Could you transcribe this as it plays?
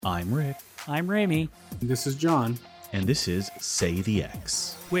I'm Rick. I'm Rami. This is John. And this is Say the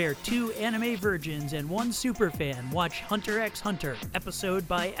X, where two anime virgins and one superfan watch Hunter x Hunter episode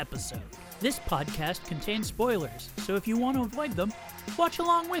by episode. This podcast contains spoilers, so if you want to avoid them, watch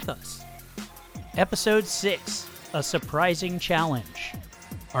along with us. Episode 6, A Surprising Challenge.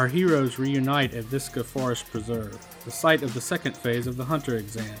 Our heroes reunite at Visca Forest Preserve, the site of the second phase of the Hunter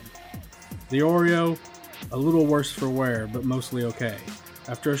exam. The Oreo, a little worse for wear, but mostly okay.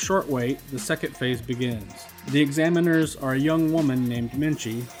 After a short wait, the second phase begins. The examiners are a young woman named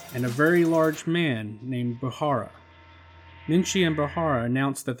Menchi and a very large man named Buhara. Menchi and Buhara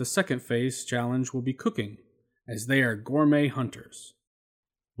announce that the second phase challenge will be cooking, as they are gourmet hunters.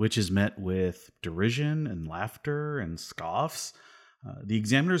 Which is met with derision and laughter and scoffs. The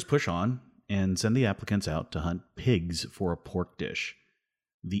examiners push on and send the applicants out to hunt pigs for a pork dish.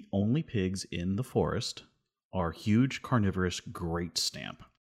 The only pigs in the forest are huge carnivorous great stamp.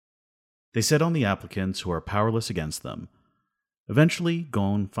 They set on the applicants who are powerless against them. Eventually,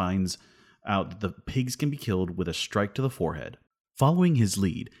 Gon finds out that the pigs can be killed with a strike to the forehead. Following his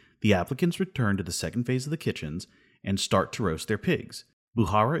lead, the applicants return to the second phase of the kitchens and start to roast their pigs.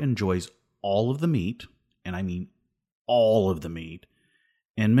 Buhara enjoys all of the meat, and I mean all of the meat,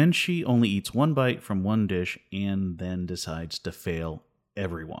 and Menchi only eats one bite from one dish and then decides to fail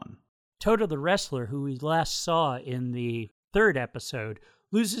everyone. Toto the wrestler, who we last saw in the third episode,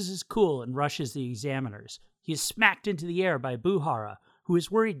 loses his cool and rushes the examiners. He is smacked into the air by Buhara, who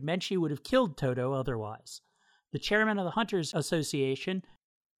is worried Menchi would have killed Toto otherwise. The chairman of the Hunters Association,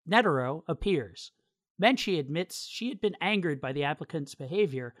 Netero, appears. Menchi admits she had been angered by the applicant's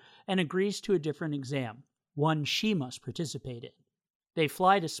behavior and agrees to a different exam, one she must participate in. They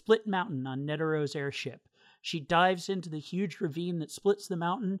fly to Split Mountain on Netero's airship. She dives into the huge ravine that splits the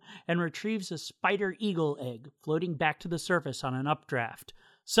mountain and retrieves a spider eagle egg floating back to the surface on an updraft.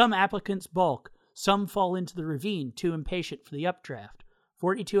 Some applicants balk, some fall into the ravine, too impatient for the updraft.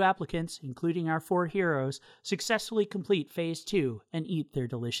 42 applicants, including our 4 heroes, successfully complete Phase 2 and eat their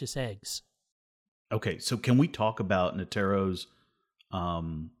delicious eggs. Okay, so can we talk about Netero's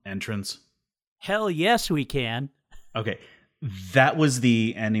entrance? Hell yes, we can. Okay, that was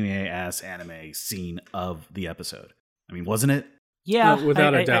the anime-ass anime scene of the episode. I mean, wasn't it? Yeah.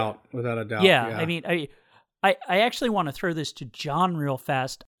 Without a doubt. Yeah, I mean, I actually want to throw this to John real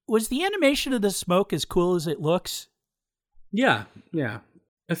fast. Was the animation of the smoke as cool as it looks? Yeah.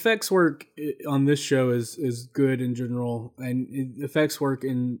 Effects work on this show is good in general, and effects work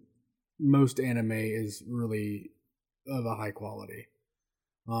in most anime is really of a high quality.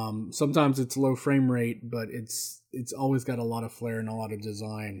 Sometimes it's low frame rate, but it's always got a lot of flair and a lot of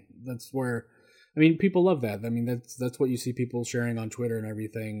design. That's where, I mean, people love that. I mean, that's what you see people sharing on Twitter and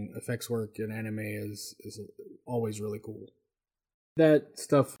everything. Effects work in anime is always really cool. That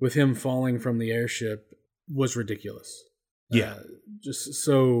stuff with him falling from the airship was ridiculous. Yeah. Just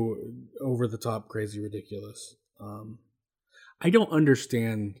so over the top, crazy ridiculous. I don't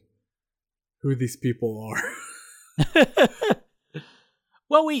understand who these people are.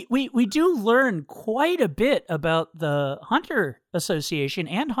 Well, we do learn quite a bit about the Hunter Association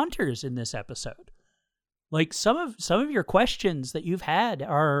and hunters in this episode. Like some of your questions that you've had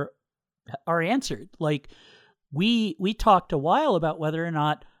are answered. Like we talked a while about whether or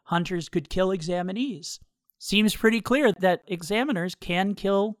not hunters could kill examinees. Seems pretty clear that examiners can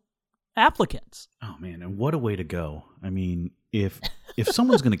kill applicants. Oh man, and what a way to go. I mean, if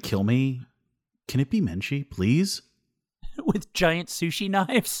someone's going to kill me, can it be Menchi, please? With giant sushi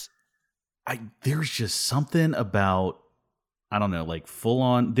knives? There's just something about, I don't know, like full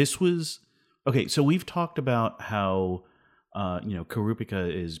on. This was, okay, so we've talked about how,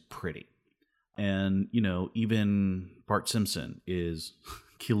 Kurapika is pretty. And, even Bart Simpson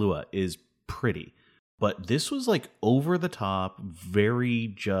Killua is pretty. But this was like over the top,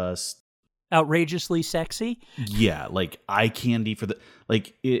 very just outrageously sexy. Yeah, like eye candy for the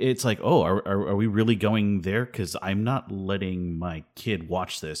like. It's like, oh, are we really going there? Because I'm not letting my kid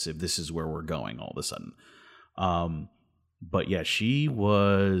watch this if this is where we're going all of a sudden. But yeah, she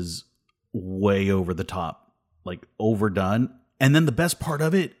was way over the top, like overdone. And then the best part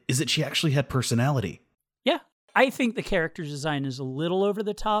of it is that she actually had personality. Yeah. I think the character design is a little over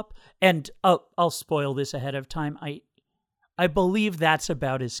the top, and I'll spoil this ahead of time. I believe that's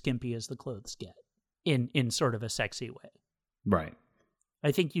about as skimpy as the clothes get, in sort of a sexy way. Right.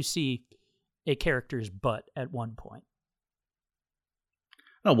 I think you see a character's butt at one point.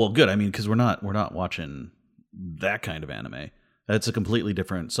 Oh well, good. I mean, because we're not watching that kind of anime. That's a completely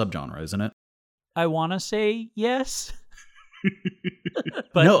different subgenre, isn't it? I want to say yes.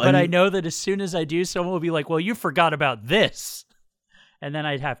 But I know that as soon as I do, someone will be like, well, you forgot about this. and then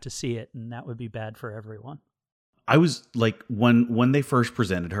I'd have to see it, and that would be bad for everyone. I was like, when they first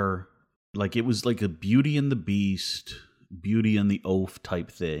presented her, like it was like a Beauty and the Beast, Beauty and the Oaf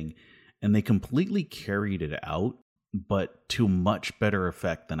type thing, and they completely carried it out, but to much better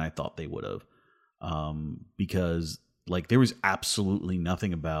effect than I thought they would have. Because like there was absolutely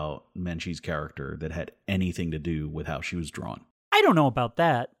nothing about Menchie's character that had anything to do with how she was drawn. I don't know about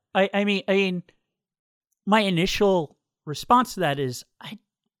that. I mean, my initial response to that is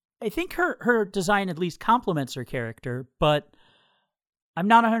I think her design at least complements her character, but I'm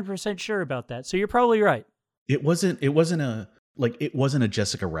not 100% sure about that. So you're probably right. It wasn't a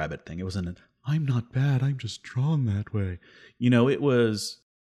Jessica Rabbit thing. It wasn't I'm not bad, I'm just drawn that way. It was,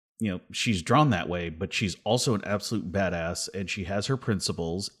 she's drawn that way, but she's also an absolute badass, and she has her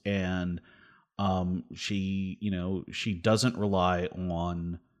principles, and she doesn't rely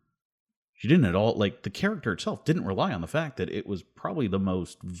on, she didn't at all, like the character itself didn't rely on the fact that it was probably the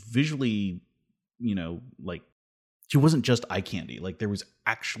most visually, like she wasn't just eye candy. Like there was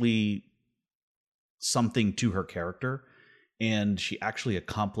actually something to her character, and she actually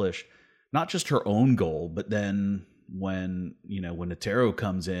accomplished not just her own goal, but then when Netero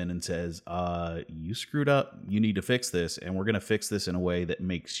comes in and says, you screwed up, you need to fix this, and we're going to fix this in a way that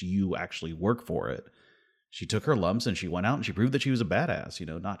makes you actually work for it. She took her lumps and she went out and she proved that she was a badass,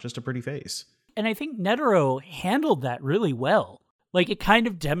 not just a pretty face. And I think Netero handled that really well. Like it kind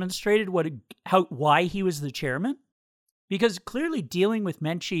of demonstrated why he was the chairman, because clearly dealing with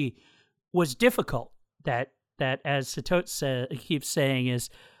Menchie was difficult. That as Satote keeps saying is,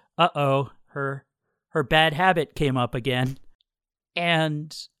 her bad habit came up again,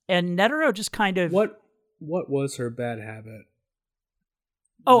 and Netero just kind of what was her bad habit?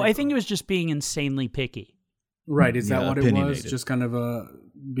 Oh, I think it was just being insanely picky. Right, is that what it was? Just kind of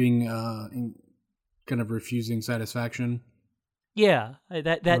being kind of refusing satisfaction. Yeah,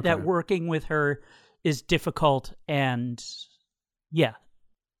 that working with her is difficult, and yeah.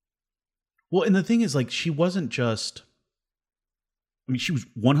 Well, and the thing is, like, she wasn't just. I mean, she was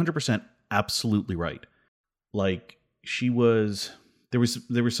 100% absolutely right. Like, she was. There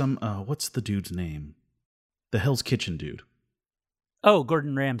was some. What's the dude's name? The Hell's Kitchen dude. Oh,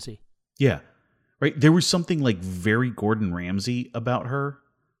 Gordon Ramsay. Yeah. Right. There was something like very Gordon Ramsay about her.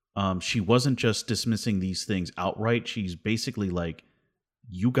 She wasn't just dismissing these things outright. She's basically like,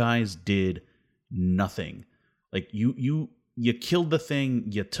 you guys did nothing. Like you killed the thing,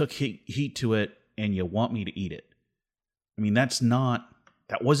 you took heat to it, and you want me to eat it. I mean, that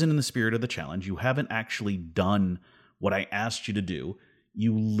wasn't in the spirit of the challenge. You haven't actually done what I asked you to do.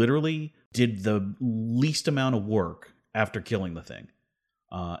 You literally did the least amount of work after killing the thing.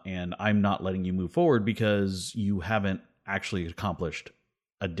 And I'm not letting you move forward because you haven't actually accomplished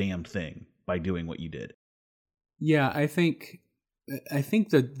a damn thing by doing what you did. Yeah, I think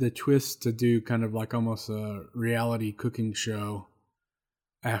that the twist to do kind of like almost a reality cooking show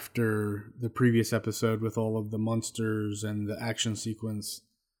after the previous episode with all of the monsters and the action sequence,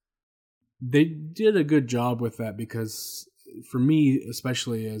 they did a good job with that, because for me,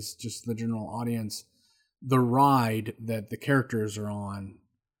 especially as just the general audience, the ride that the characters are on,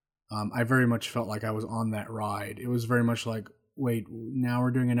 I very much felt like I was on that ride. It was very much like, wait, now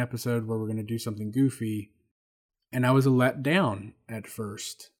we're doing an episode where we're going to do something goofy. And I was let down at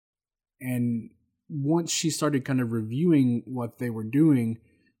first. And once she started kind of reviewing what they were doing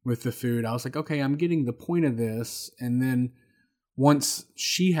with the food, I was like, okay, I'm getting the point of this. And then once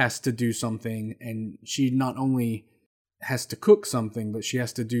she has to do something, and she not only has to cook something, but she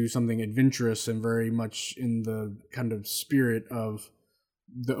has to do something adventurous and very much in the kind of spirit of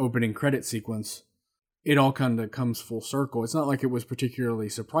the opening credit sequence, it all kind of comes full circle. It's not like it was particularly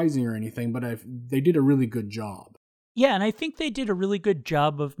surprising or anything, but they did a really good job. Yeah, and I think they did a really good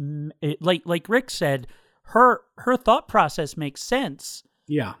job of, like Rick said, her thought process makes sense.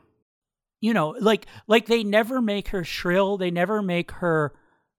 Yeah. Like they never make her shrill. They never make her.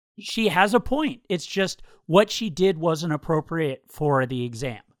 She has a point. It's just what she did wasn't appropriate for the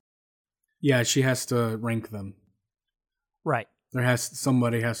exam. Yeah, she has to rank them. Right.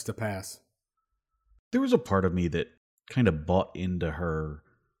 Somebody has to pass. There was a part of me that kind of bought into her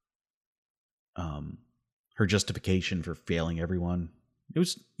justification for failing everyone. It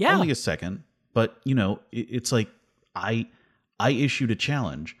was only a second, but it's like I issued a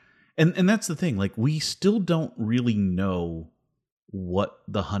challenge, and that's the thing. Like, we still don't really know what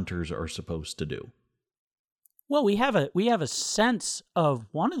the hunters are supposed to do. Well, we have a sense of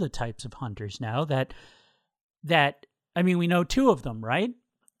one of the types of hunters now that I mean, we know two of them, right?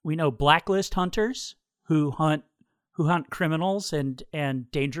 We know blacklist hunters who hunt criminals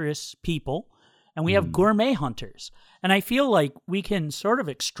and dangerous people, and we have gourmet hunters. And I feel like we can sort of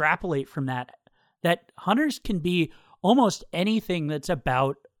extrapolate from that hunters can be almost anything that's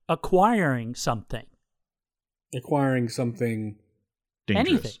about acquiring something. Acquiring something Dangerous.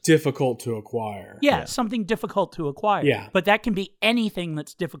 Anything. difficult to acquire. Yeah, something difficult to acquire. Yeah. But that can be anything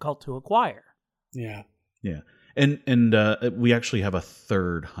that's difficult to acquire. Yeah. Yeah. And we actually have a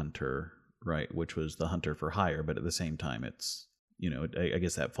third hunter, right, which was the hunter for hire, but at the same time it's, I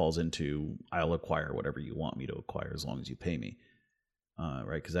guess that falls into I'll acquire whatever you want me to acquire as long as you pay me.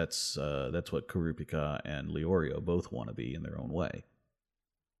 Right, because that's what Kurapika and Leorio both want to be in their own way.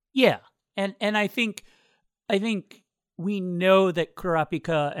 Yeah. And I think we know that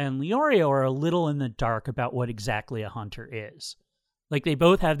Kurapika and Leorio are a little in the dark about what exactly a hunter is. Like, they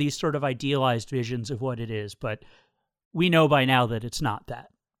both have these sort of idealized visions of what it is, but we know by now that it's not that.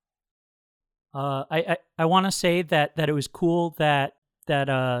 I want to say that it was cool that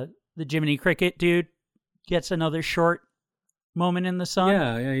the Jiminy Cricket dude gets another short moment in the sun.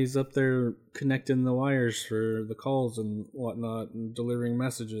 Yeah, he's up there connecting the wires for the calls and whatnot, and delivering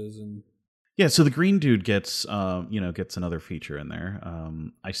messages. And Yeah, so the green dude gets another feature in there.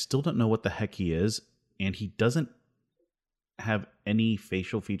 I still don't know what the heck he is, and he doesn't have any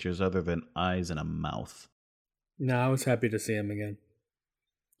facial features other than eyes and a mouth. no, I was happy to see him again.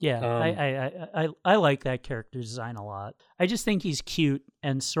 Yeah, I like that character design a lot. I just think he's cute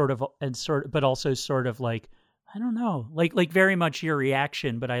and but also sort of like, I don't know, like very much your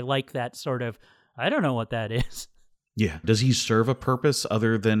reaction, but I like that sort of, I don't know what that is. Yeah. Does he serve a purpose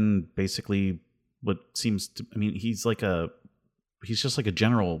other than basically what seems to, he's just like a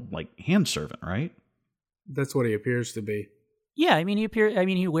general like hand servant, right? That's what he appears to be. Yeah,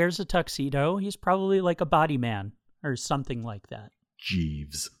 he wears a tuxedo. He's probably like a body man or something like that.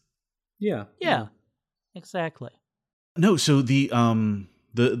 Jeeves. Yeah. Yeah. Exactly. No, so the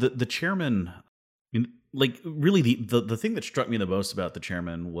chairman, really the thing that struck me the most about the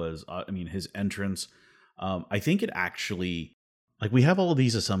chairman was his entrance. I think it actually, like, we have all of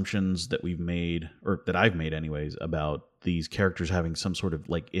these assumptions that we've made, or that I've made anyways, about these characters having some sort of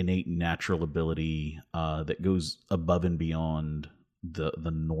like innate natural ability that goes above and beyond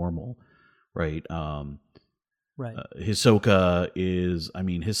the normal, right? Right. Hisoka is,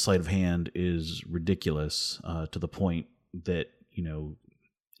 his sleight of hand is ridiculous to the point that,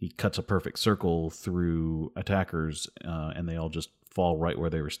 he cuts a perfect circle through attackers and they all just fall right where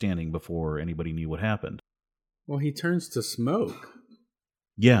they were standing before anybody knew what happened. Well, he turns to smoke.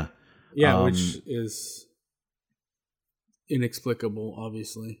 Yeah. Yeah, which is inexplicable,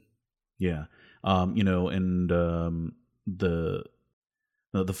 obviously. Yeah. The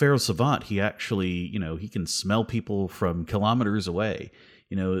Pharaoh Savant, he actually, he can smell people from kilometers away.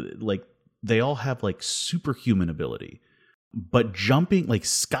 Like, they all have like superhuman ability. But jumping, like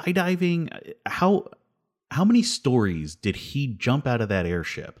skydiving, how many stories did he jump out of that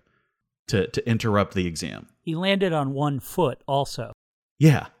airship to interrupt the exam? He landed on one foot also.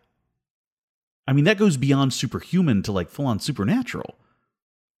 Yeah. That goes beyond superhuman to like full on supernatural.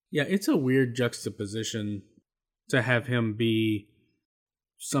 Yeah, it's a weird juxtaposition to have him be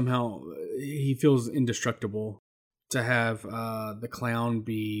somehow, he feels indestructible. To have the clown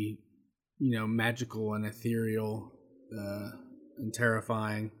be, magical and ethereal and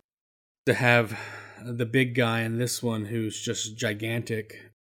terrifying. To have the big guy in this one who's just gigantic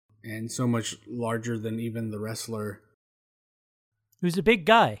and so much larger than even the wrestler. Who's a big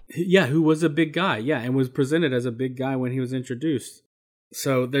guy. Yeah, who was a big guy. Yeah, and was presented as a big guy when he was introduced.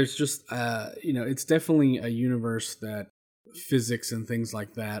 So there's just, it's definitely a universe that physics and things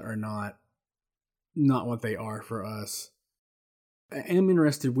like that are not what they are for us. I am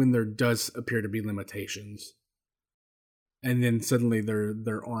interested when there does appear to be limitations. And then suddenly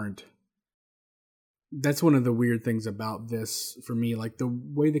there aren't. That's one of the weird things about this for me. Like, the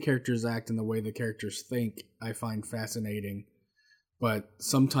way the characters act and the way the characters think, I find fascinating. But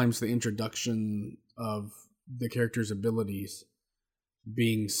sometimes the introduction of the character's abilities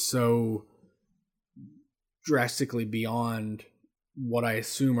being so drastically beyond what I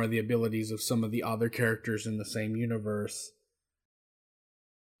assume are the abilities of some of the other characters in the same universe,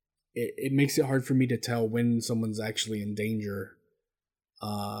 it makes it hard for me to tell when someone's actually in danger,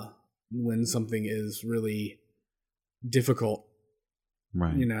 when something is really difficult.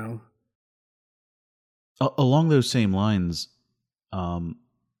 Right. Along those same lines,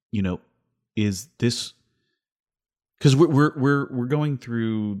 is this, because we're going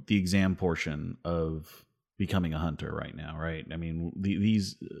through the exam portion of becoming a hunter right now, right?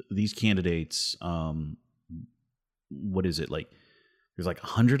 These candidates, what is it, like there's like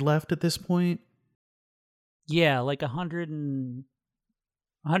 100 left at this point? Yeah, like 100 and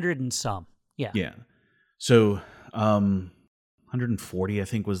some. Yeah. Yeah. So 140, I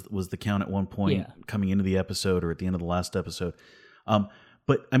think, was the count at one point coming into the episode or at the end of the last episode.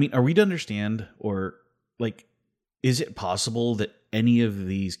 But I mean, are we to understand, or like, is it possible that any of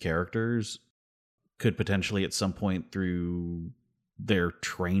these characters could potentially at some point through their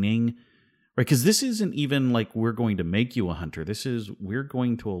training, right? Because this isn't even like we're going to make you a hunter. This is we're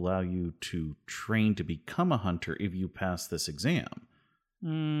going to allow you to train to become a hunter if you pass this exam.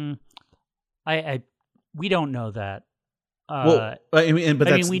 We don't know that. Well, I mean,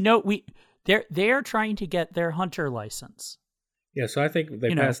 we know they're trying to get their hunter license. Yeah, so I think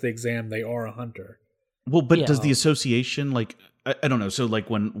they pass the exam, they are a hunter. Well, but does the association, like, I don't know. So like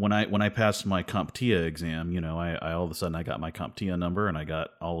when I passed my CompTIA exam, I all of a sudden I got my CompTIA number and I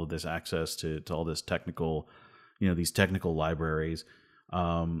got all of this access to all this technical, these technical libraries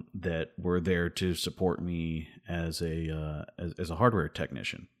that were there to support me as a hardware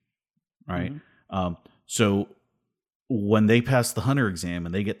technician, right? Mm-hmm. So when they pass the hunter exam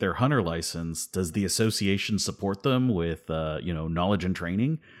and they get their hunter license, does the association support them with knowledge and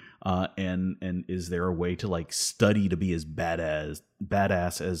training? And is there a way to like study to be as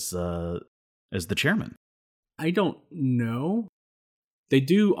badass as the chairman? I don't know. They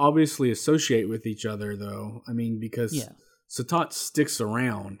do obviously associate with each other, though. I mean, because Satat sticks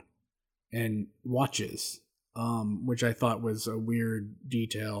around and watches, which I thought was a weird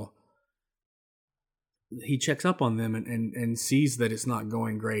detail. He checks up on them and sees that it's not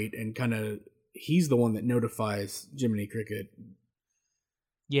going great, and kind of he's the one that notifies Jiminy Cricket.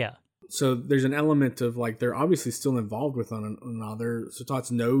 Yeah. So there's an element of like they're obviously still involved with one another.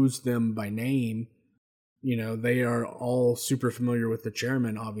 Satat knows them by name. They are all super familiar with the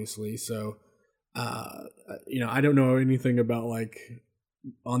chairman, obviously. So, I don't know anything about like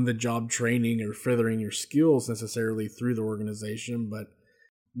on the job training or furthering your skills necessarily through the organization, but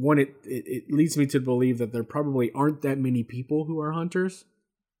one, it leads me to believe that there probably aren't that many people who are hunters.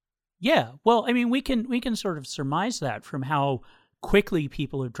 Yeah. Well, I mean, we can sort of surmise that from how quickly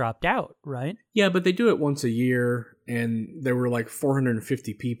people have dropped out, right? Yeah, but they do it once a year, and there were like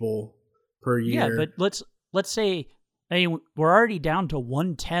 450 people per year. Yeah, but let's say, I mean, we're already down to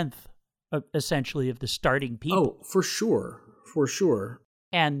 1/10 essentially of the starting people. Oh, for sure.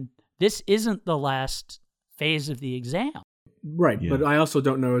 And this isn't the last phase of the exam. Right, yeah. But I also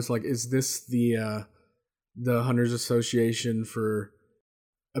don't know, is this the Hunters Association for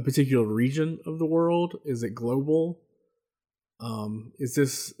a particular region of the world? Is it global? Is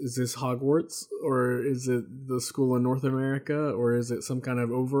this Hogwarts, or is it the School of North America, or is it some kind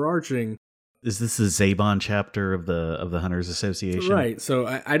of overarching? Is this the Zabon chapter of the Hunters Association? Right, so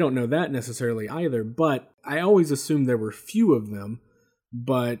I don't know that necessarily either, but I always assumed there were few of them,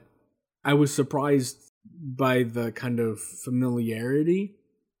 but I was surprised by the kind of familiarity.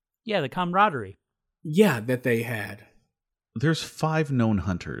 Yeah, the camaraderie. Yeah, that they had. There's 5 known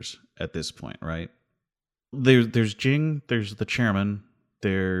hunters at this point, right? There's Jing, there's the chairman,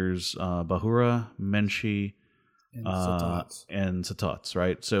 there's Bahura, Menshi, and Satats,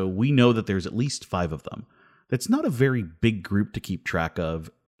 right? So we know that there's at least 5 of them. That's not a very big group to keep track of.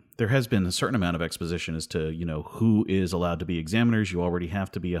 There has been a certain amount of exposition as to, who is allowed to be examiners. You already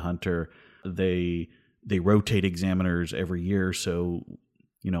have to be a hunter. They rotate examiners every year, so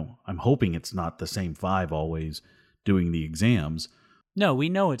I'm hoping it's not the same 5 always doing the exams. No, we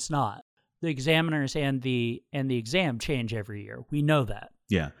know it's not. The examiners and the exam change every year. We know that.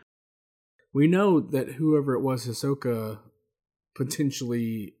 Yeah. We know that whoever it was Hisoka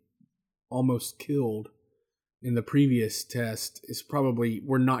potentially almost killed in the previous test is probably,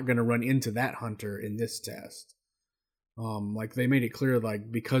 we're not going to run into that hunter in this test. Like they made it clear,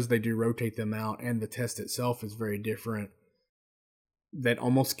 like because they do rotate them out and the test itself is very different, that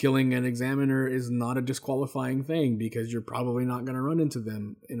almost killing an examiner is not a disqualifying thing because you're probably not going to run into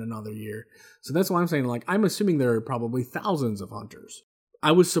them in another year. So that's why I'm saying, like, I'm assuming there are probably thousands of hunters.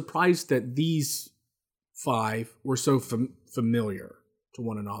 I was surprised that these 5 were so familiar to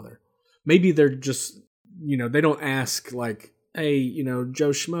one another. Maybe they're just, they don't ask like, hey, Joe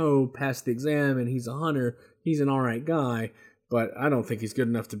Schmo passed the exam and he's a hunter. He's an all right guy, but I don't think he's good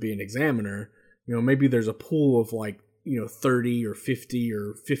enough to be an examiner. Maybe there's a pool of like, 30 or 50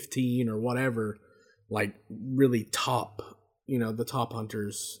 or 15 or whatever, like really top, the top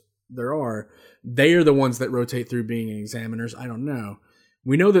hunters there are. They are the ones that rotate through being examiners. I don't know.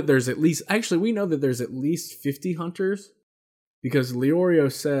 We know that there's at least 50 hunters, because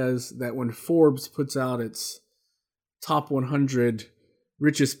Leorio says that when Forbes puts out its top 100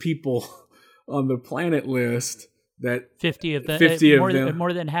 richest people on the planet list, that 50 of them,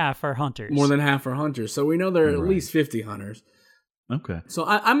 more than half are hunters. More than half are hunters. So we know there are at least 50 hunters. Okay. So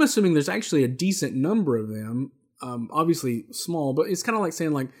I'm assuming there's actually a decent number of them. Obviously small, but it's kind of like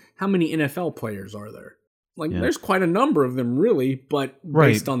saying, like, how many NFL players are there? Like, there's quite a number of them, really, but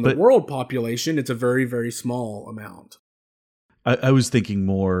based on the world population, it's a very, very small amount. I was thinking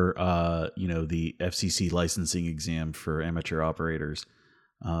more, the FCC licensing exam for amateur operators,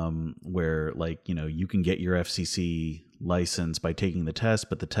 where, like, you can get your FCC license by taking the test,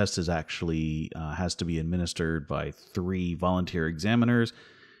 but the test is actually has to be administered by 3 volunteer examiners.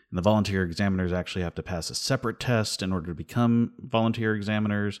 And the volunteer examiners actually have to pass a separate test in order to become volunteer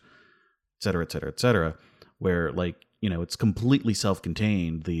examiners, et cetera, et cetera, et cetera. Where, like, it's completely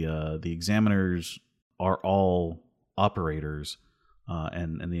self-contained. The examiners are all operators,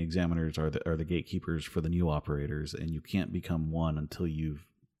 and the examiners are the gatekeepers for the new operators, and you can't become one until you've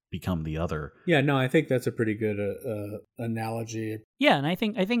become the other. Yeah, no, I think that's a pretty good analogy. Yeah, and I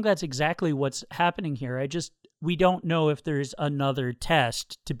think that's exactly what's happening here. We don't know if there's another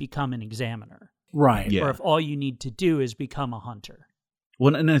test to become an examiner. Right. Yeah. Or if all you need to do is become a hunter.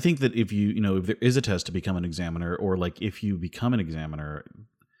 Well, and I think that if if there is a test to become an examiner, or, like, if you become an examiner,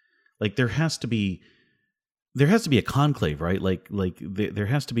 like, there has to be a conclave, right? Like there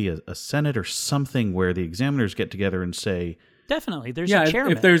has to be a senate or something where the examiners get together and say, definitely, there's a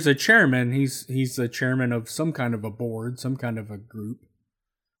chairman. If there's a chairman, he's the chairman of some kind of a board, some kind of a group.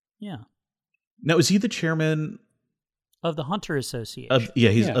 Yeah. Now, is he the chairman of the Hunter Association?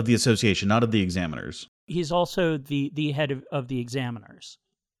 He's of the association, not of the examiners. He's also the head of the examiners.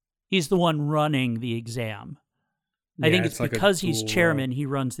 He's the one running the exam. I think it's like because he's chairman, he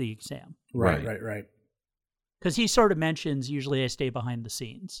runs the exam. Right. Because he sort of mentions, usually I stay behind the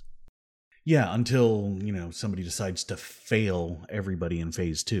scenes. Yeah, until, somebody decides to fail everybody in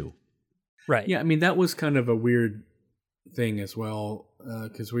phase 2. Right. Yeah, I mean, that was kind of a weird thing as well,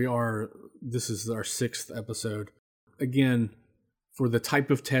 because this is our 6th episode. Again, for the type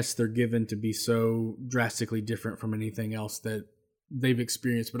of tests they're given to be so drastically different from anything else that they've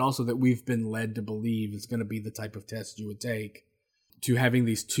experienced, but also that we've been led to believe is going to be the type of test you would take, to having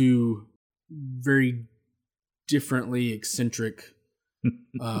these 2 very differently eccentric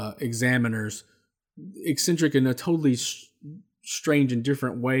examiners, eccentric in a totally strange and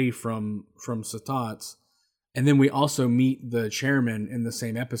different way from Satats. And then we also meet the chairman in the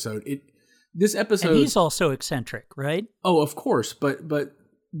same episode. This episode, and he's also eccentric, right? Oh, of course, but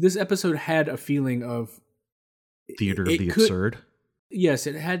this episode had a feeling of theater of the absurd. Yes,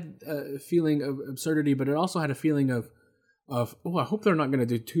 it had a feeling of absurdity, but it also had a feeling of I hope they're not going to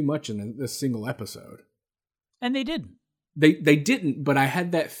do too much in this single episode. And they didn't. They didn't, but I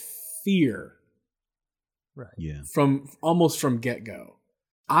had that fear. Right. Yeah. Almost from get-go.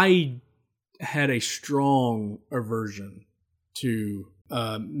 I had a strong aversion to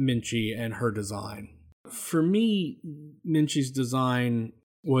Minchi and her design. For me, Minchi's design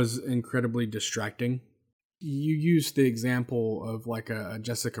was incredibly distracting. You used the example of, like, a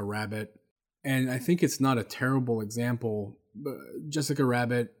Jessica Rabbit, and I think it's not a terrible example, but Jessica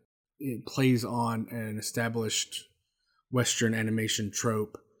Rabbit, it plays on an established Western animation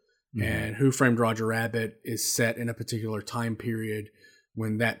trope, and Who Framed Roger Rabbit is set in a particular time period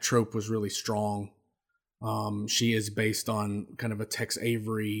when that trope was really strong. She is based on kind of a Tex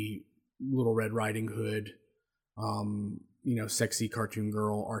Avery, Little Red Riding Hood, sexy cartoon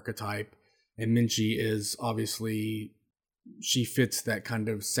girl archetype. And Minchi is obviously, she fits that kind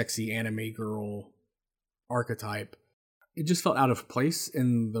of sexy anime girl archetype. It just felt out of place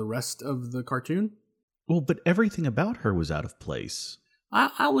in the rest of the cartoon. Well, but everything about her was out of place.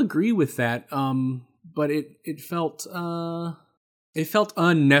 I'll agree with that. But it felt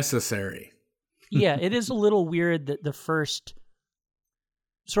unnecessary. Yeah, it is a little weird that the first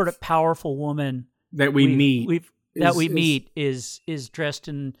sort of powerful woman that we meet is dressed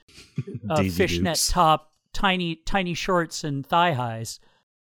in a fishnet Dukes. top, tiny shorts, and thigh highs.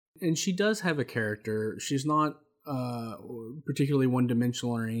 And she does have a character. She's not particularly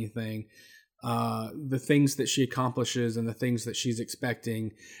one-dimensional or anything. The things that she accomplishes and the things that she's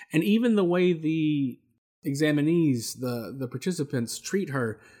expecting, and even the way the examinees, the participants, treat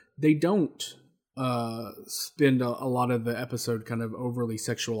her, they don't spend a lot of the episode kind of overly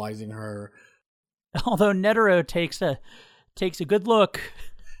sexualizing her. Although Netero takes a good look.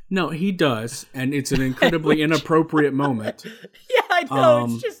 No, he does, and it's an incredibly inappropriate moment. Yeah, I know.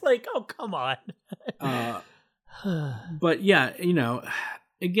 It's just like, oh, come on. But yeah,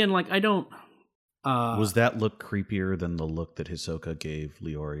 again, like, I don't. Was that look creepier than the look that Hisoka gave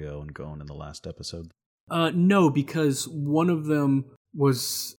Leorio and Gon in the last episode? No, because one of them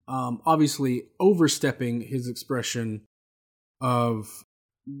was obviously overstepping his expression of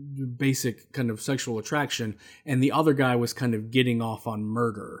basic kind of sexual attraction, and the other guy was kind of getting off on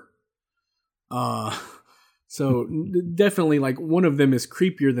murder. So definitely, like, one of them is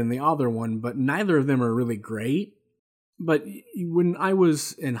creepier than the other one, but neither of them are really great. But when I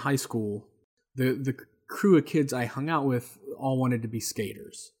was in high school, the crew of kids I hung out with all wanted to be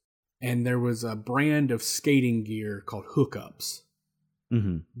skaters. And there was a brand of skating gear called Hookups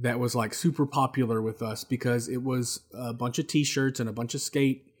that was like super popular with us because it was a bunch of t-shirts and a bunch of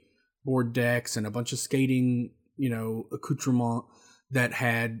skateboard decks and a bunch of skating, accoutrement that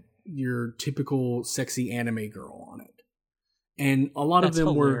had your typical sexy anime girl on it. And a lot of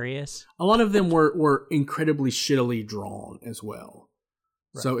them were incredibly shittily drawn as well.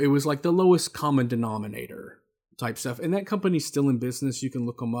 Right. So it was like the lowest common denominator type stuff. And that company's still in business. You can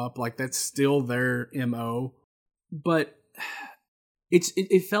look them up. Like, that's still their MO. But it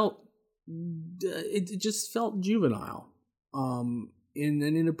just felt juvenile in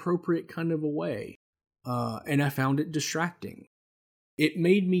an inappropriate kind of a way. And I found it distracting. It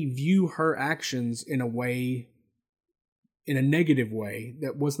made me view her actions in a negative way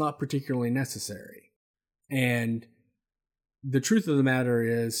that was not particularly necessary. And the truth of the matter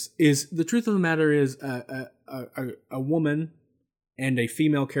is a woman and a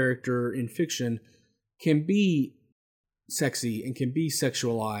female character in fiction can be sexy and can be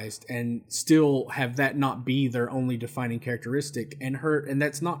sexualized and still have that not be their only defining characteristic, and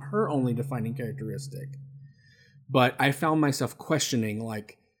that's not her only defining characteristic. But I found myself questioning,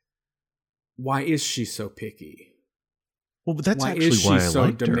 like, why is she so picky? Well, but that's actually why I so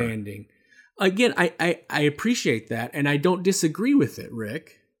liked demanding. Her. Again, I appreciate that, and I don't disagree with it,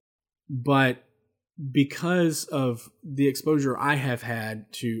 Rick. But because of the exposure I have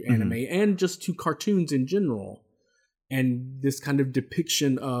had to anime and just to cartoons in general, and this kind of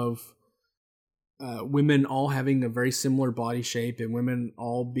depiction of women all having a very similar body shape and women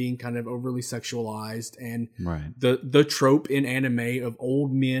all being kind of overly sexualized, and the trope in anime of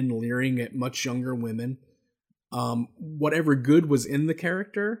old men leering at much younger women, whatever good was in the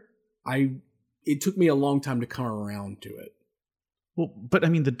character, it took me a long time to come around to it. Well, but I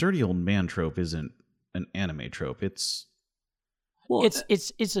mean, the dirty old man trope isn't an anime trope. It's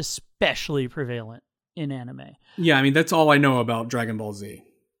especially prevalent in anime. Yeah, I mean, that's all I know about Dragon Ball Z.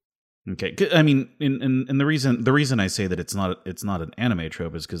 Okay, I mean, and the reason I say that it's not an anime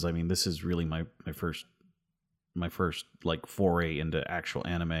trope is because, I mean, this is really my first like foray into actual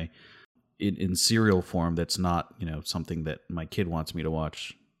anime in serial form. That's not something that my kid wants me to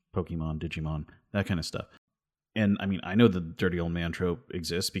watch. Pokemon, Digimon, that kind of stuff. And I mean, I know the dirty old man trope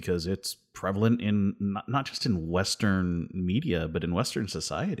exists because it's prevalent in not just in Western media, but in Western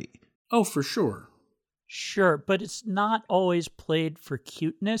society. Oh, for sure. Sure, but it's not always played for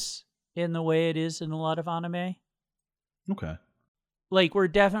cuteness in the way it is in a lot of anime. Okay. Like, we're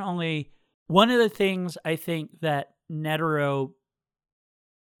definitely... One of the things I think that Netero,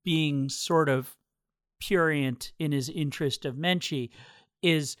 being sort of prurient in his interest of Menchi,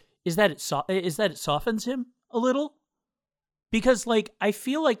 is that it softens him a little. Because, like, I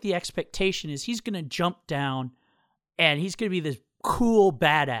feel like the expectation is he's going to jump down and he's going to be this cool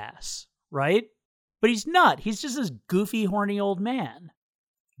badass, right? But he's not. He's just this goofy, horny old man.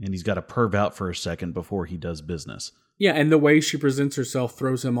 And he's got to perv out for a second before he does business. Yeah, and the way she presents herself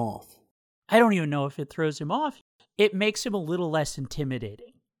throws him off. I don't even know if it throws him off. It makes him a little less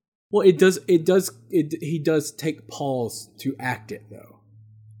intimidating. Well, it does. He does take pause to act it, though.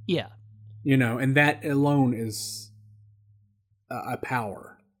 Yeah. And that alone is a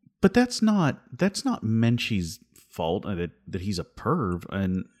power. But that's not Menchi's fault that he's a perv,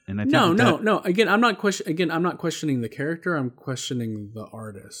 and I think no. Again, I'm not questioning the character. I'm questioning the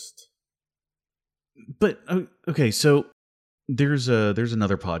artist. But okay, so there's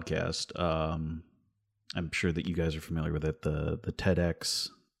another podcast. I'm sure that you guys are familiar with it, the TEDx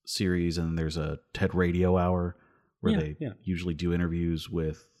series, and there's a TED Radio Hour where they usually do interviews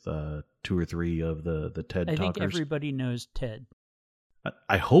with 2 or 3 of the TED talkers. I think everybody knows TED.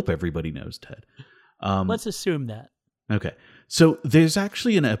 I hope everybody knows TED. Let's assume that. Okay. So there's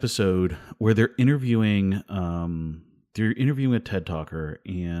actually an episode where they're interviewing a TED talker,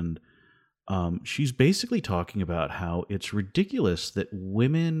 and she's basically talking about how it's ridiculous that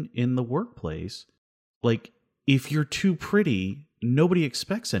women in the workplace, like, if you're too pretty, nobody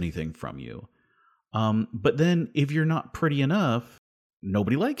expects anything from you. But then if you're not pretty enough,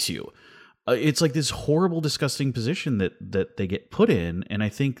 nobody likes you. It's like this horrible, disgusting position that they get put in. And I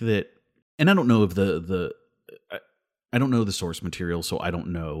think that, and I don't know if I don't know the source material, so I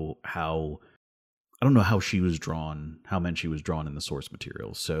don't know how she was drawn, how Menchi was drawn in the source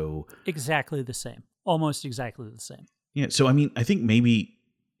material. So exactly the same, almost exactly the same. Yeah. So I mean, I think maybe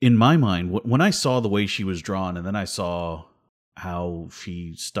in my mind, when I saw the way she was drawn, and then I saw how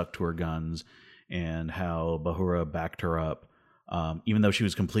she stuck to her guns and how Bahura backed her up, even though she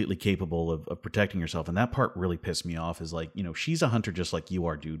was completely capable of protecting herself, and that part really pissed me off. Is like, she's a hunter just like you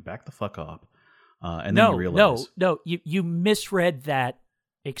are, dude. Back the fuck up. And then you realize, you misread that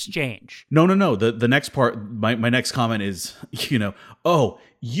exchange. No. The next part, my next comment is, oh,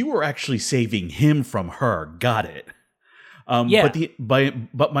 you were actually saving him from her. Got it. Yeah.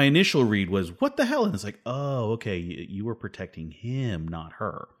 But my initial read was, what the hell? And it's like, oh, okay, you were protecting him, not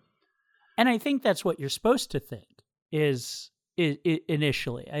her. And I think that's what you're supposed to think is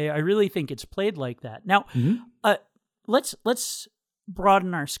initially. I really think it's played like that. Now, let's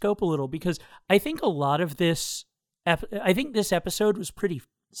broaden our scope a little, because I think a lot of this, I think this episode was pretty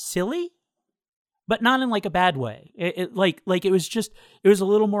silly, but not in like a bad way. It was a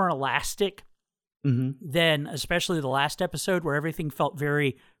little more elastic than especially the last episode, where everything felt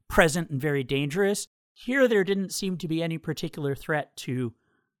very present and very dangerous. Here, there didn't seem to be any particular threat to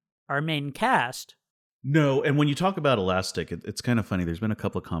our main cast. No, and when you talk about elastic, it's kind of funny. There's been a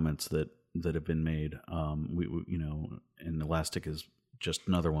couple of comments that have been made. And elastic is just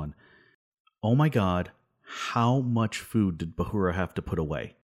another one. Oh my God, how much food did Bahura have to put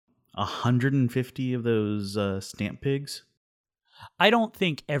away? 150 of those stamp pigs? I don't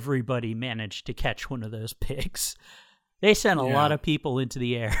think everybody managed to catch one of those pigs. They sent a lot of people into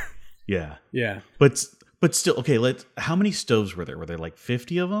the air. Yeah. Yeah. But still, okay, how many stoves were there? Were there like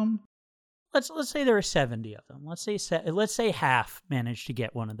 50 of them? Let's say there were 70 of them. Let's say half managed to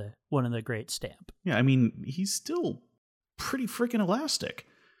get one of the great stamp. Yeah, I mean, he's still pretty freaking elastic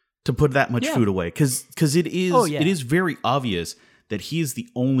to put that much food away, because it is very obvious that he is the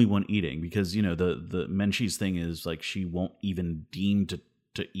only one eating, because the Menshi's thing is like, she won't even deem to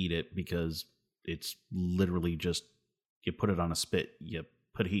eat it, because it's literally just, you put it on a spit, you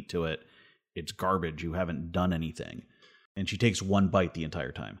put heat to it, it's garbage, you haven't done anything, and she takes one bite the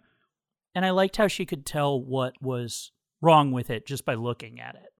entire time. And I liked how she could tell what was wrong with it just by looking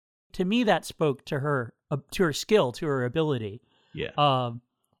at it. To me, that spoke to her skill, to her ability. Yeah.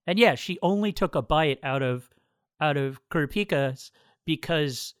 And yeah, she only took a bite out of Kurapika's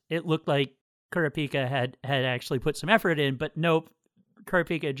because it looked like Kurapika had actually put some effort in, but nope,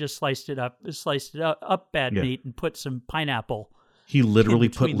 Kurapika just sliced it up bad meat and put some pineapple. He literally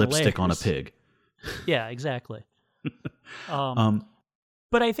put lipstick on a pig. Yeah, exactly.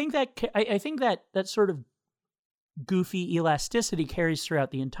 But I think that sort of goofy elasticity carries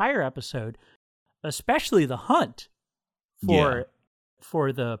throughout the entire episode, especially the hunt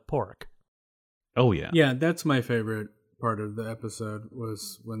for the pork. Oh yeah. Yeah, that's my favorite part of the episode,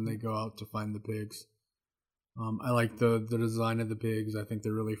 was when they go out to find the pigs. I like the design of the pigs. I think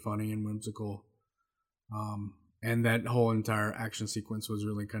they're really funny and whimsical. And that whole entire action sequence was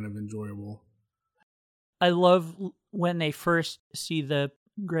really kind of enjoyable. I love when they first see the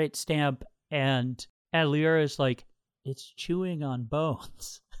great stamp and Adliura is like, it's chewing on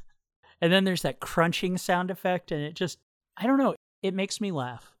bones. And then there's that crunching sound effect, and it just, I don't know, it makes me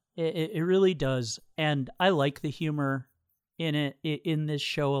laugh. It really does. And I like the humor in this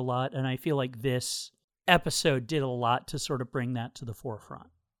show a lot, and I feel like this episode did a lot to sort of bring that to the forefront.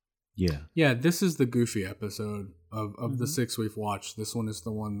 Yeah. Yeah, this is the goofy episode of the 6 we've watched. This one is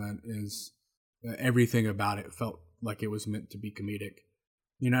the one that is, everything about it felt like it was meant to be comedic.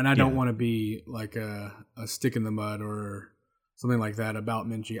 And I don't want to be like a stick in the mud or something like that about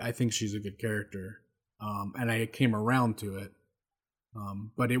Menchie. I think she's a good character. And I came around to it.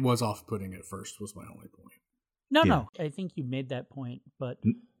 But it was off-putting at first, was my only point. No, I think you made that point, but...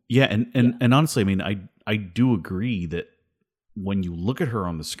 Yeah, and honestly, I mean, I do agree that when you look at her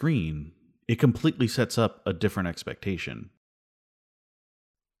on the screen, it completely sets up a different expectation.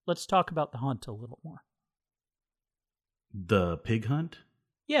 Let's talk about the hunt a little more. The pig hunt?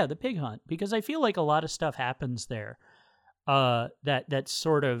 Yeah, the pig hunt, because I feel like a lot of stuff happens there that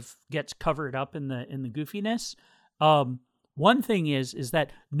sort of gets covered up in the goofiness. One thing is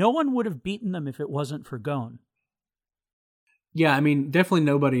that no one would have beaten them if it wasn't for Gon. Yeah, I mean, definitely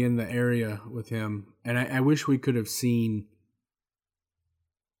nobody in the area with him. And I wish we could have seen,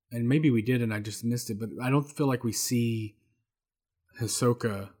 and maybe we did and I just missed it, but I don't feel like we see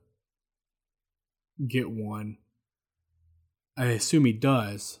Hisoka get one. I assume he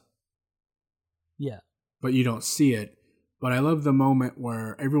does. Yeah. But you don't see it. But I love the moment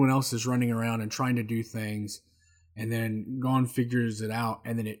where everyone else is running around and trying to do things, and then Gon figures it out,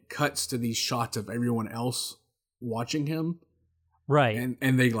 and then it cuts to these shots of everyone else watching him. Right.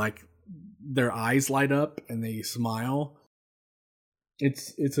 And they their eyes light up and they smile.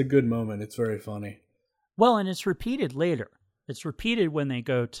 It's a good moment. It's very funny. Well, and it's repeated later. It's repeated when they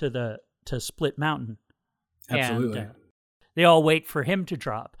go to Split Mountain. Absolutely. And, they all wait for him to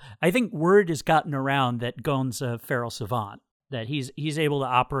drop. I think word has gotten around that Gon's a feral savant, that he's able to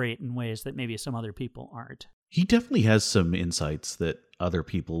operate in ways that maybe some other people aren't. He definitely has some insights that other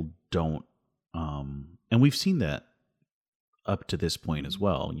people don't. And we've seen that up to this point as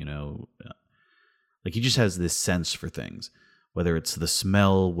well, like he just has this sense for things, whether it's the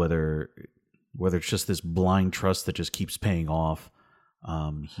smell, whether it's just this blind trust that just keeps paying off.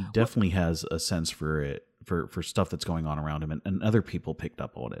 He definitely has a sense for it, for stuff that's going on around him, and other people picked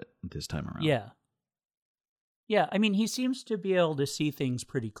up on it this time around. Yeah, I mean, he seems to be able to see things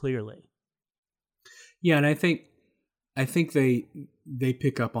pretty clearly. Yeah, and I think they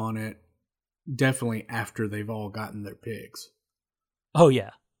pick up on it definitely after they've all gotten their pigs. Oh yeah.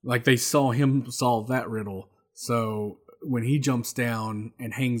 Like they saw him solve that riddle. So when he jumps down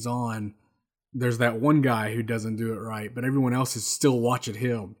and hangs on, there's that one guy who doesn't do it right, but everyone else is still watching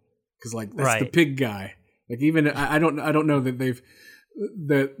him because like that's the pig guy. Like even I don't know that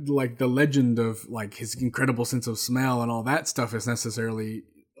the legend of like his incredible sense of smell and all that stuff is necessarily.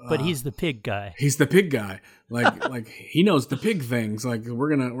 But he's the pig guy. He's the pig guy. Like he knows the pig things. Like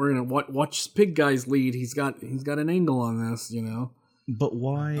we're gonna watch pig guy's lead. He's got an angle on this, But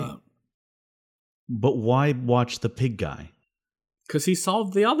why? But why watch the pig guy? Because he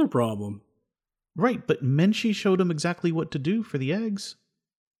solved the other problem. Right, but Menchie showed him exactly what to do for the eggs.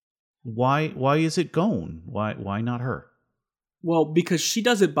 Why is it Gon? Why not her? Well, because she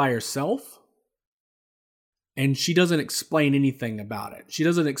does it by herself. And she doesn't explain anything about it. She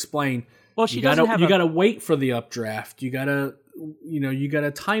doesn't explain. Well, you gotta wait for the updraft. You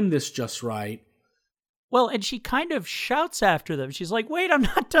gotta time this just right. Well, and she kind of shouts after them. She's like, "Wait, I'm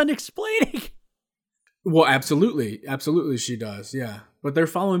not done explaining." Well, absolutely, she does. Yeah, but they're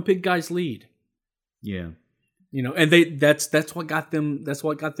following Pig Guy's lead. Yeah, and that's what got them. That's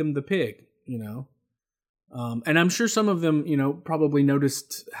what got them the pig. And I'm sure some of them, probably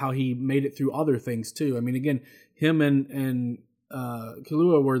noticed how he made it through other things too. I mean, again, him and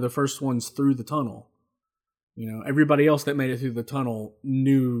Killua were the first ones through the tunnel. Everybody else that made it through the tunnel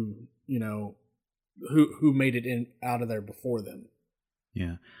knew, who made it in out of there before them.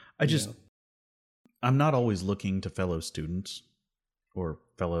 Yeah, I'm not always looking to fellow students or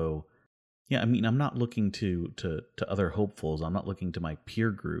fellow. Yeah, I mean, I'm not looking to other hopefuls. I'm not looking to my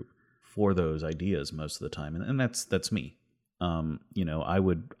peer group for those ideas most of the time, and that's me. I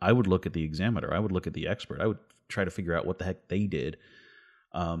would look at the examiner, I would look at the expert, I would try to figure out what the heck they did,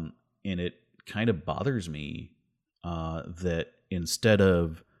 and it kind of bothers me that instead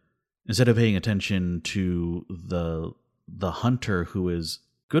of paying attention to the hunter who is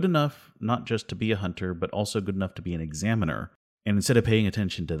good enough not just to be a hunter but also good enough to be an examiner, and instead of paying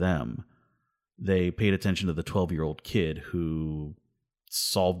attention to them, they paid attention to the 12-year-old kid who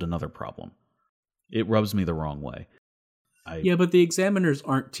solved another problem. It rubs me the wrong way. Yeah, but the examiners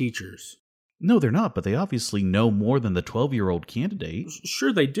aren't teachers. No, they're not, but they obviously know more than the 12-year-old candidate.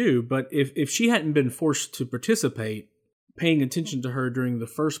 Sure they do, but if she hadn't been forced to participate, paying attention to her during the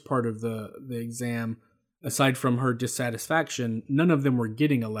first part of the exam, aside from her dissatisfaction, none of them were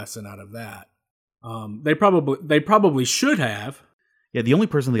getting a lesson out of that. They probably should have. Yeah, the only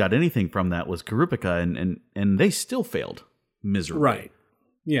person that got anything from that was Kurupika, and they still failed miserably. Right.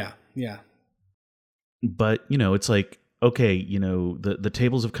 Yeah. But, it's like, okay, the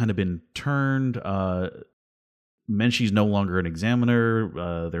tables have kind of been turned. Menchie's no longer an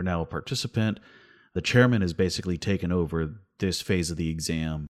examiner. They're now a participant. The chairman has basically taken over this phase of the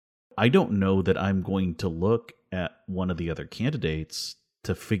exam. I don't know that I'm going to look at one of the other candidates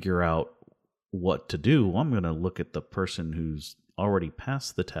to figure out what to do. I'm going to look at the person who's already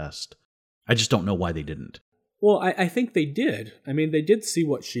passed the test. I just don't know why they didn't. Well, I think they did. I mean, they did see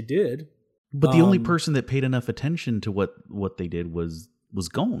what she did. But the only person that paid enough attention to what they did was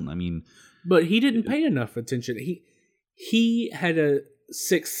Gon. I mean, but he didn't pay enough attention. He had a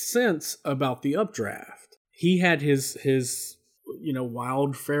sixth sense about the updraft. He had his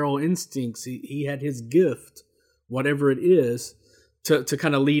wild feral instincts. He had his gift, whatever it is, to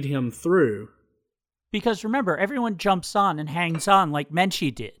kind of lead him through. Because remember, everyone jumps on and hangs on like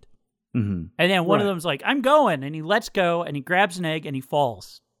Menchie did. Mm-hmm. And then one of them's like, "I'm going," and he lets go, and he grabs an egg, and he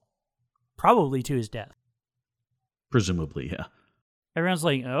falls. Probably to his death. Presumably, yeah. Everyone's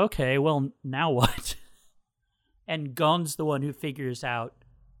like, "Okay, well, now what?" And Gon's the one who figures out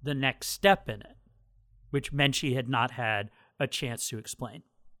the next step in it, which Menchie had not had a chance to explain.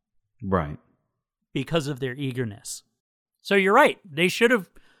 Right. Because of their eagerness. So you're right. They should have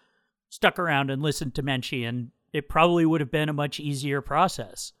stuck around and listened to Menchie, and it probably would have been a much easier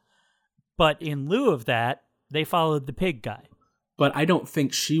process. But in lieu of that, they followed the pig guy. But I don't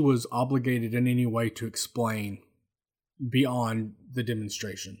think she was obligated in any way to explain beyond the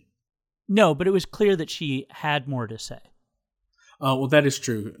demonstration. No, but it was clear that she had more to say. Well, that is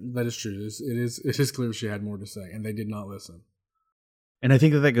true. That is true. It is clear she had more to say, and they did not listen. And I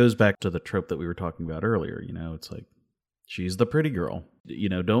think that goes back to the trope that we were talking about earlier. You know, it's like, she's the pretty girl. You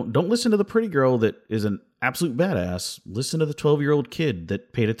know, don't listen to the pretty girl that is an absolute badass. Listen to the 12-year-old kid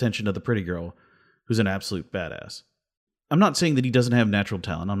that paid attention to the pretty girl who's an absolute badass. I'm not saying that he doesn't have natural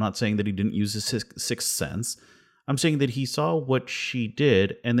talent. I'm not saying that he didn't use his sixth sense. I'm saying that he saw what she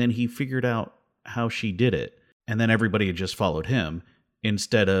did, and then he figured out how she did it. And then everybody had just followed him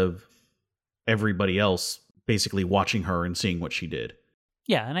instead of everybody else basically watching her and seeing what she did.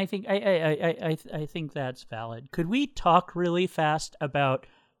 Yeah, and I think I think that's valid. Could we talk really fast about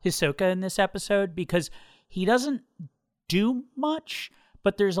Hisoka in this episode? Because he doesn't do much,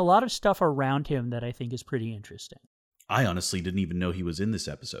 but there's a lot of stuff around him that I think is pretty interesting. I honestly didn't even know he was in this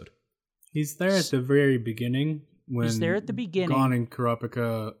episode. He's there at the very beginning when He's there at the beginning. Gon and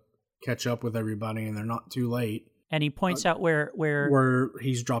Kurapika catch up with everybody, and they're not too late. And he points out where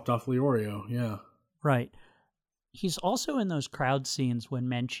he's dropped off Leorio. Yeah, right. He's also in those crowd scenes when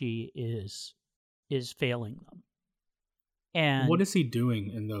Menchie is failing them. And what is he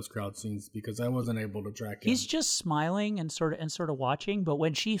doing in those crowd scenes? Because I wasn't able to track him. He's just smiling and sort of watching. But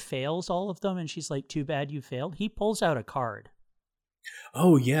when she fails all of them, and she's like, "Too bad you failed," he pulls out a card.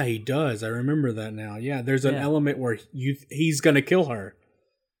 Oh yeah, he does. I remember that now. Yeah, there's an element where he's gonna kill her.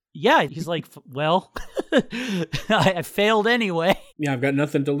 Yeah, he's like, "Well, I failed anyway." Yeah, I've got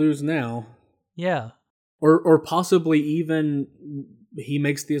nothing to lose now. Yeah. Or possibly even he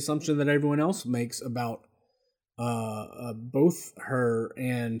makes the assumption that everyone else makes about both her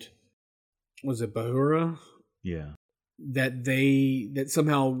and, was it Bahura? Yeah. That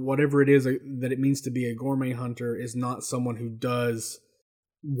somehow whatever it is that it means to be a gourmet hunter is not someone who does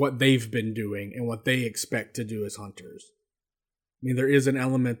what they've been doing and what they expect to do as hunters. I mean, there is an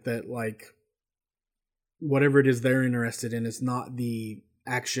element that, like, whatever it is they're interested in is not the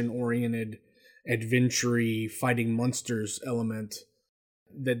action-oriented, adventure-y, fighting monsters element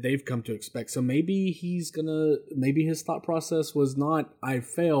that they've come to expect. So maybe maybe his thought process was not, I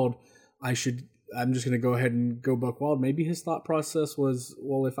failed, I'm just going to go ahead and go buck wild. Maybe his thought process was,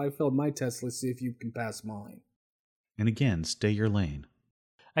 well, if I failed my test, let's see if you can pass mine. And again, stay your lane.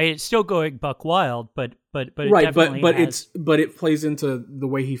 It's still going buck wild, but it right, definitely has... but it plays into the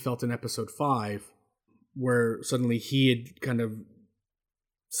way he felt in episode 5, where suddenly he had kind of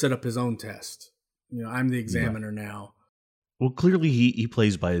set up his own test. You know, I'm the examiner now. Well, clearly he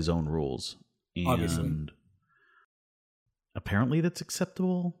plays by his own rules. And obviously. Apparently that's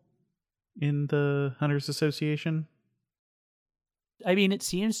acceptable in the Hunters Association. I mean, it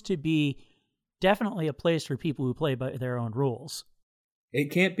seems to be definitely a place for people who play by their own rules. It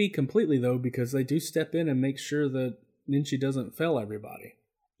can't be completely, though, because they do step in and make sure that Menchie doesn't fail everybody.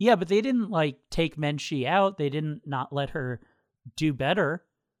 Yeah, but they didn't, like, take Menchie out. They didn't not let her do better.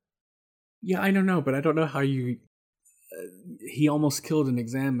 Yeah, I don't know, but I don't know how you... he almost killed an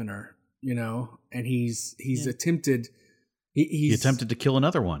examiner, you know, and he's attempted... He attempted to kill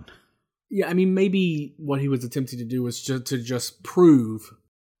another one. Yeah, I mean, maybe what he was attempting to do was to just prove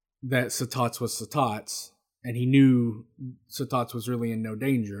that Satats was Satats, and he knew Satats was really in no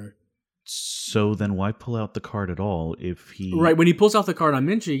danger. So then why pull out the card at all if he... Right, when he pulls out the card on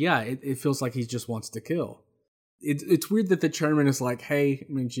Menchie, yeah, it feels like he just wants to kill. It's weird that the chairman is like, hey,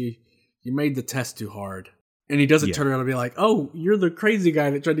 Menchie, you made the test too hard. And he doesn't turn around and be like, oh, you're the crazy guy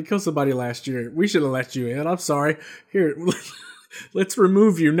that tried to kill somebody last year. We should have let you in. I'm sorry. Here, let's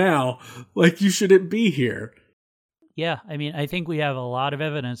remove you now. Like, you shouldn't be here. Yeah, I mean, I think we have a lot of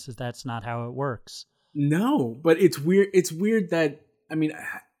evidence that that's not how it works. No, but it's weird. It's weird that, I mean,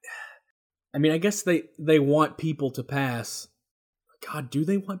 I guess they want people to pass. God, do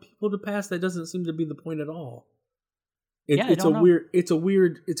they want people to pass? That doesn't seem to be the point at all. It's a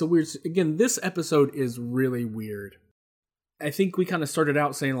weird. Again, this episode is really weird. I think we kind of started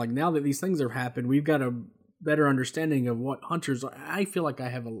out saying, like, now that these things have happened, we've got a better understanding of what hunters are. I feel like I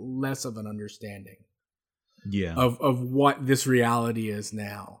have less of an understanding. Yeah. Of what this reality is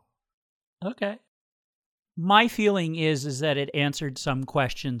now. Okay. My feeling is that it answered some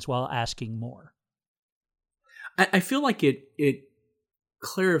questions while asking more. I feel like it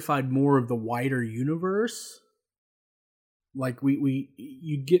clarified more of the wider universe. Like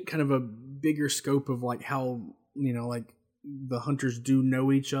you get kind of a bigger scope of like how, you know, like the hunters do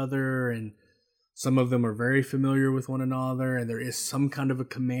know each other, and some of them are very familiar with one another, and there is some kind of a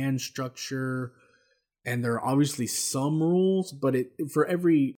command structure, and there are obviously some rules, but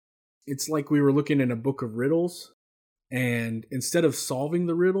it's like we were looking in a book of riddles, And instead of solving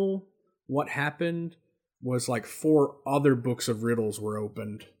the riddle, what happened was like 4 other books of riddles were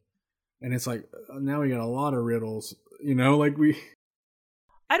opened. And it's like, now we got a lot of riddles, like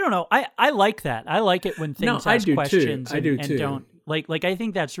I don't know. I like that. I like it when things ask questions and don't like I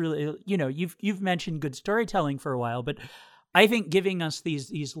think that's really, you've mentioned good storytelling for a while, but I think giving us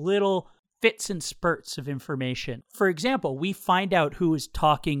these little fits and spurts of information. For example, we find out who is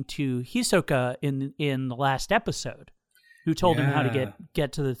talking to Hisoka in the last episode, who told him how to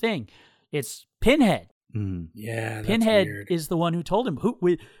get to the thing. It's Pinhead. Mm. Yeah, that's Pinhead weird. is the one who told him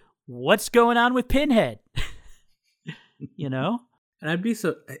what's going on with Pinhead. And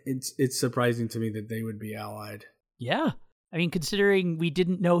it's surprising to me that they would be allied. Yeah. I mean, considering we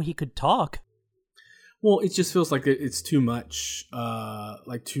didn't know he could talk. Well, it just feels like it's too much.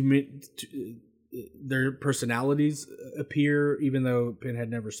 Their personalities appear, even though Pinhead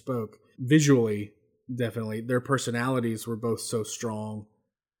never spoke. Visually, definitely, their personalities were both so strong.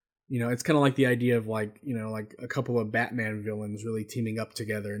 It's kind of like the idea of like a couple of Batman villains really teaming up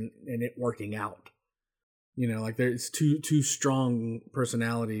together and it working out. Like there's two strong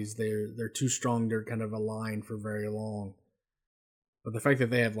personalities. They're too strong. They're kind of aligned for very long. But the fact that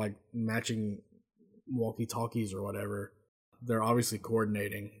they have like matching walkie-talkies or whatever, they're obviously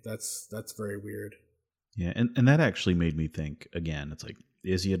coordinating. That's very weird. Yeah, and that actually made me think again. It's like,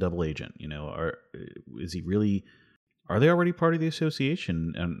 is he a double agent? Is he really? Are they already part of the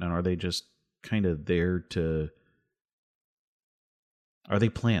association, and are they just kind of there to? Are they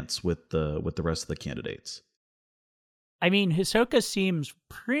plants with the rest of the candidates? I mean, Hisoka seems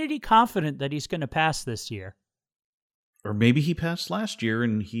pretty confident that he's going to pass this year. Or maybe he passed last year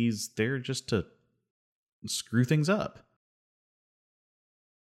and he's there just to screw things up.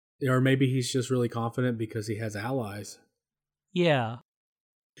 Or maybe he's just really confident because he has allies. Yeah.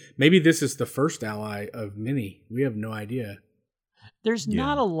 Maybe this is the first ally of many. We have no idea. There's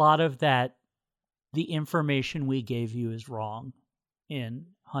not a lot of that. The information we gave you is wrong in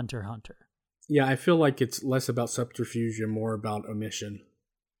Hunter x Hunter. Yeah, I feel like it's less about subterfuge and more about omission.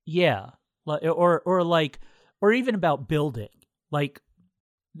 Yeah. Or even about building. Like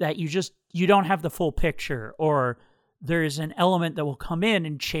that you don't have the full picture, or there's an element that will come in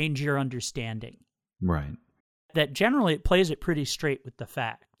and change your understanding. Right. That generally it plays it pretty straight with the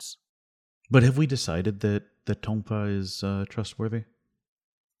facts. But have we decided that Tonfa is trustworthy?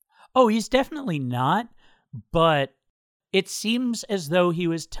 Oh, he's definitely not, but it seems as though he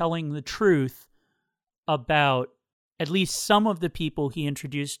was telling the truth about at least some of the people he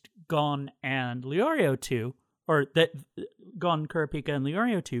introduced Gon and Leorio to, or that Gon, Kurapika, and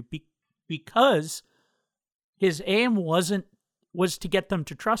Leorio to, because his aim was to get them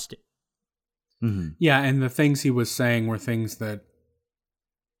to trust him. Mm-hmm. Yeah, and the things he was saying were things that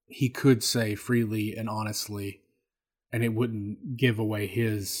he could say freely and honestly, and it wouldn't give away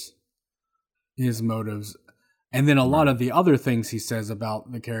his motives. And then a lot of the other things he says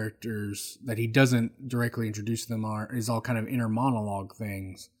about the characters that he doesn't directly introduce them is all kind of inner monologue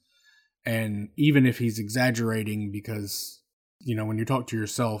things. And even if he's exaggerating because, when you talk to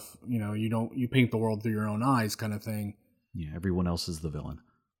yourself, you paint the world through your own eyes kind of thing. Yeah, everyone else is the villain.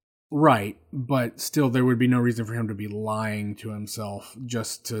 Right, but still there would be no reason for him to be lying to himself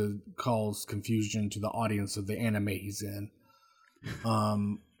just to cause confusion to the audience of the anime he's in.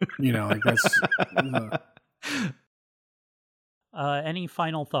 Like that's... Any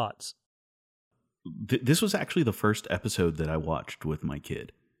final thoughts? This was actually the first episode that I watched with my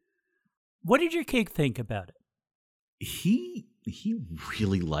kid. What did your kid think about it? He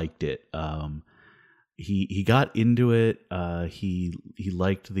really liked it. He got into it. He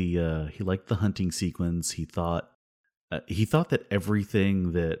liked the hunting sequence. He thought that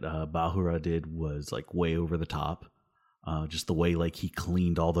everything that Bahura did was like way over the top. Just the way like he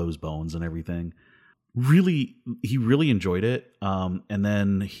cleaned all those bones and everything. He really enjoyed it. And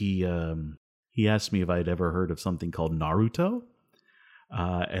then he asked me if I'd ever heard of something called Naruto,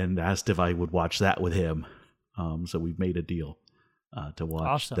 and asked if I would watch that with him. So we've made a deal to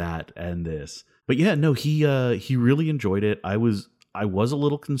watch that and this. But yeah, no, he really enjoyed it. I was a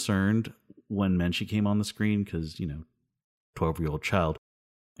little concerned when Menshi came on the screen because 12-year-old child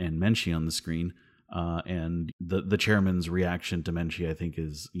and Menshi on the screen. And the chairman's reaction to Menshi, I think,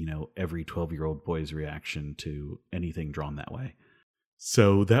 is, every 12-year-old boy's reaction to anything drawn that way.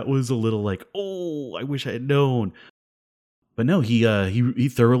 So that was a little like, oh, I wish I had known. But no, he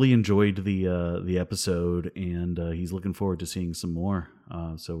thoroughly enjoyed the episode, and he's looking forward to seeing some more.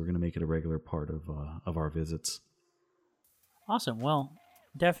 So we're going to make it a regular part of our visits. Awesome. Well,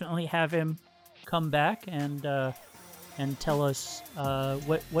 definitely have him come back and and tell us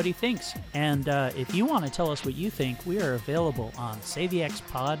what he thinks. And if you want to tell us what you think, we are available on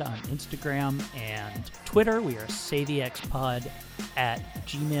SayTheXPod on Instagram and Twitter. We are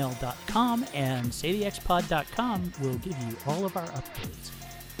saythexpod@gmail.com, and saythexpod.com will give you all of our updates.